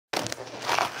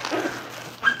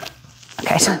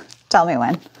Tell me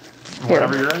when.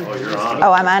 Whenever you're ready. Oh, you're on.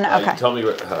 Oh, I'm on? Okay. Tell me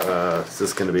what is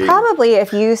this going to be? Probably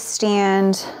if you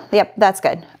stand, yep, that's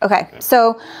good. Okay.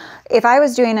 So if I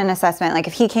was doing an assessment, like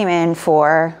if he came in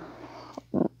for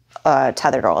a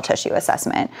tethered oral tissue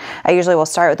assessment, I usually will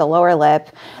start with the lower lip.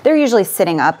 They're usually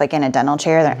sitting up like in a dental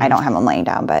chair. I don't have them laying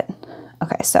down, but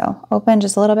okay. So open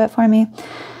just a little bit for me.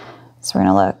 So we're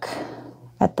going to look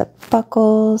at the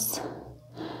buccals,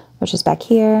 which is back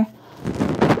here.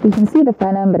 You can see the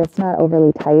frenum, but it's not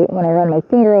overly tight. When I run my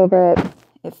finger over it,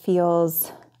 it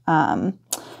feels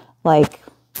like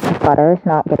butter,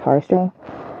 not guitar string.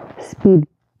 Speed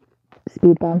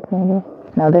bump, maybe.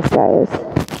 No, this guy is.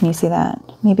 Can you see that?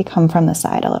 Maybe come from the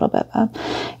side a little bit, Bob.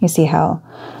 You see how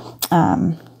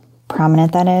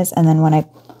prominent that is? And then when I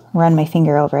run my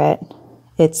finger over it,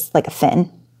 it's like a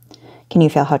fin. Can you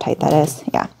feel how tight that is?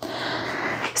 Yeah.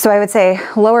 So I would say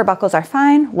lower buccals are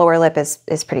fine. Lower lip is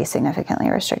pretty significantly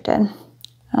restricted.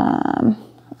 And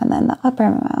then the upper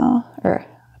mouth, or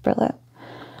upper lip.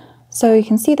 So you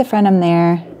can see the frenum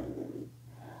there.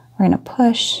 We're going to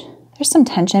push. There's some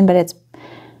tension, but it's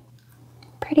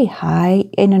pretty high.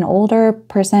 In an older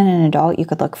person, an adult, you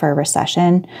could look for a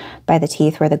recession by the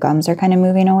teeth where the gums are kind of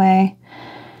moving away.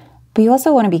 But you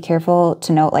also want to be careful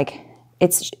to note, like,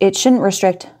 it shouldn't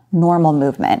restrict normal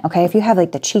movement, okay? If you have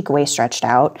like the cheek way stretched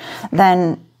out,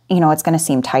 then, you know, it's going to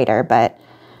seem tighter, but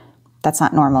that's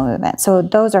not normal movement. So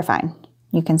those are fine.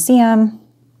 You can see them,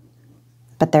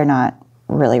 but they're not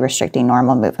really restricting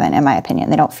normal movement, in my opinion.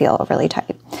 They don't feel overly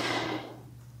tight.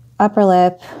 Upper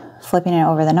lip, flipping it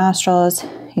over the nostrils.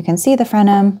 You can see the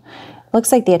frenum.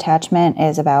 Looks like the attachment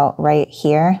is about right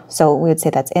here. So we would say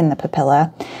that's in the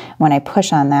papilla. When I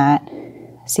push on that,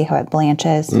 see how it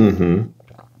blanches? Mm-hmm.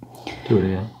 Do it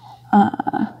again.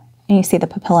 And you see the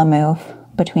papilla move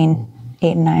between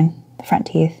 8 and 9, the front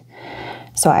teeth.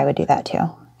 So I would do that too.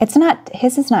 It's not,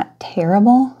 his is not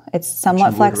terrible. It's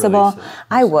somewhat flexible.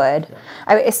 I would,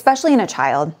 especially in a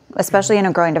child, especially in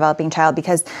a growing, developing child,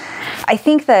 because I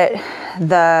think that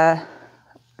the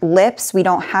lips, we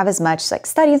don't have as much like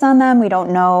studies on them. We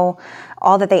don't know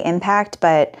all that they impact,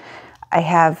 but I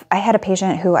had a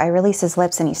patient who I released his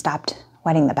lips and he stopped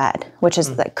wetting the bed, which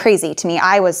is like crazy to me.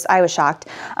 I was shocked.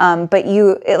 But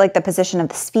like the position of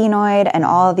the sphenoid and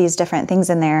all of these different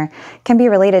things in there can be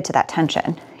related to that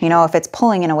tension. You know, if it's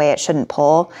pulling in a way it shouldn't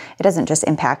pull, it doesn't just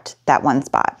impact that one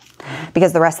spot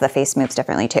because the rest of the face moves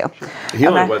differently too. He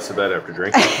only wets the bed after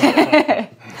drinking.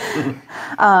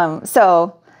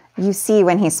 So you see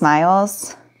when he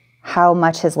smiles how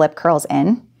much his lip curls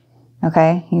in.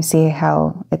 Okay, you see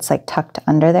how it's like tucked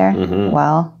under there.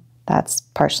 Well, that's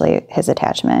partially his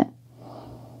attachment.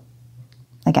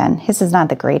 Again, his is not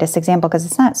the greatest example because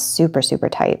it's not super, super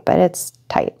tight, but it's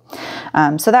tight.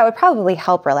 So that would probably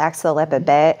help relax the lip a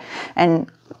bit and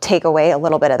take away a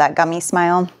little bit of that gummy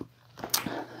smile.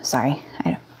 Sorry,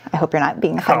 I hope you're not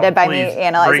being offended by me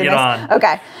analyzing this. On.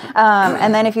 Okay.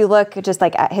 And then if you look just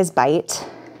like at his bite,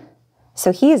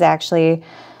 so he's actually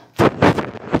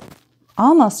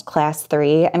almost class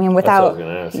 3. I mean,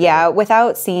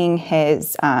 without seeing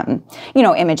his,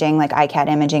 imaging, like ICAT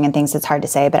imaging and things, it's hard to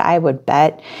say, but I would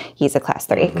bet he's a class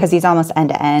 3 because he's almost end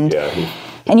to end. Yeah.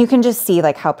 And you can just see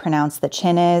like how pronounced the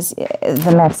chin is.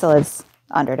 The maxilla is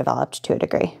underdeveloped to a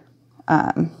degree.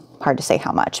 Hard to say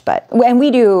how much, but when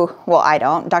we do, well, I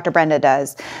don't, Dr. Brenda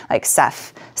does like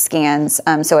Ceph scans.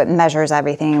 So it measures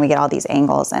everything and we get all these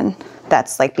angles and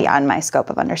that's like beyond my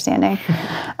scope of understanding.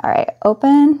 All right,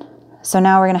 open. So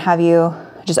now we're going to have you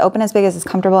just open as big as is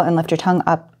comfortable and lift your tongue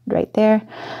up right there.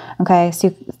 Okay, so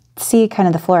you see kind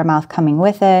of the floor of mouth coming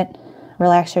with it.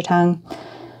 Relax your tongue.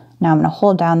 Now I'm going to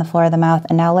hold down the floor of the mouth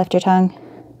and now lift your tongue.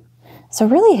 So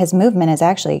really his movement is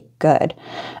actually good.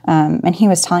 And he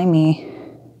was telling me,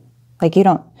 like, you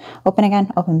don't open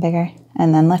again, open bigger,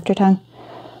 and then lift your tongue.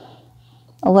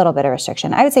 A little bit of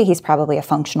restriction. I would say he's probably a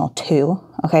functional 2.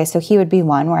 Okay, so he would be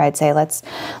 1 where I'd say let's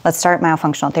start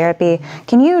myofunctional therapy.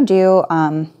 Can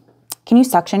you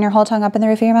suction your whole tongue up in the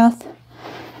roof of your mouth?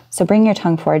 So bring your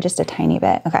tongue forward just a tiny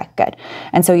bit. Okay, good.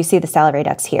 And so you see the salivary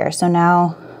ducts here. So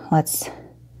now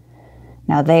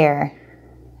there,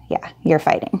 yeah, you're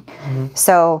fighting.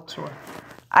 So sure.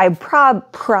 I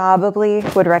probably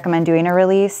would recommend doing a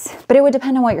release, but it would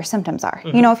depend on what your symptoms are.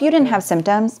 You know, if you didn't have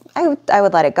symptoms, I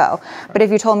would let it go. But if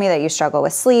you told me that you struggle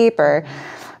with sleep or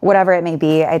whatever it may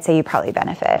be, I'd say you probably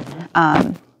benefit.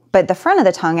 But the front of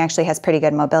the tongue actually has pretty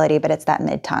good mobility, but it's that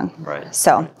mid-tongue. Right.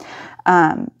 So,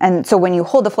 and so when you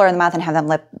hold the floor of the mouth and have them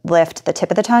lift the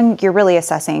tip of the tongue, you're really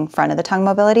assessing front of the tongue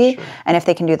mobility. Sure. And if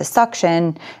they can do the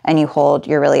suction and you hold,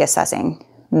 you're really assessing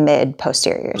mid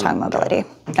posterior tongue mobility.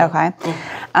 Okay.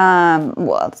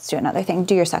 Well, let's do another thing.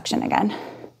 Do your suction again.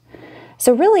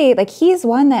 So really, like, he's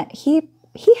one that he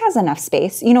has enough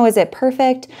space. You know, is it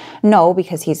perfect? No,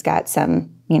 because he's got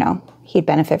some, you know, he'd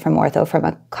benefit from ortho from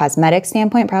a cosmetic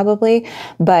standpoint probably,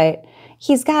 but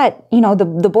he's got, you know, the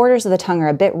borders of the tongue are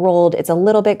a bit rolled. It's a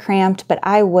little bit cramped, but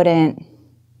I wouldn't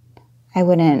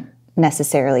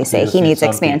necessarily say he needs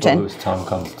expansion. Whose tongue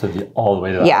comes to all the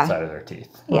way to the outside of their teeth.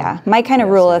 Yeah. My kind of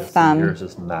rule of thumb. Yours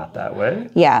is not that way.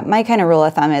 Yeah. My kind of rule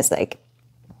of thumb is like,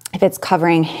 if it's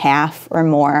covering half or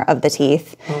more of the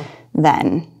teeth,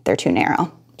 then they're too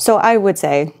narrow. So I would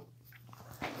say,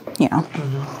 you know,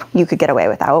 you could get away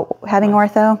without having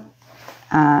ortho.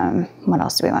 What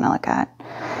else do we want to look at?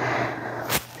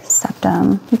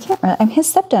 Septum. You can't really, I mean,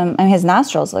 his septum, I mean, his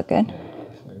nostrils look good.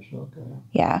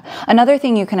 Yeah. Another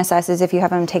thing you can assess is if you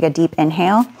have him take a deep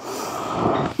inhale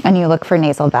and you look for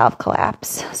nasal valve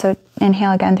collapse. So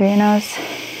inhale again through your nose.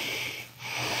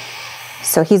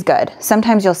 So he's good.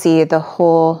 Sometimes you'll see the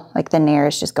whole, like the nair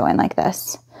is just going like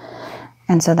this.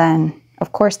 And so then,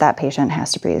 of course, that patient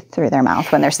has to breathe through their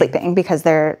mouth when they're sleeping because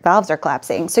their valves are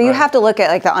collapsing. So you have to look at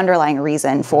like the underlying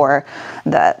reason for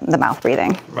the mouth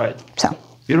breathing. Right. So.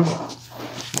 Beautiful.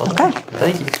 Okay.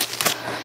 Thank you.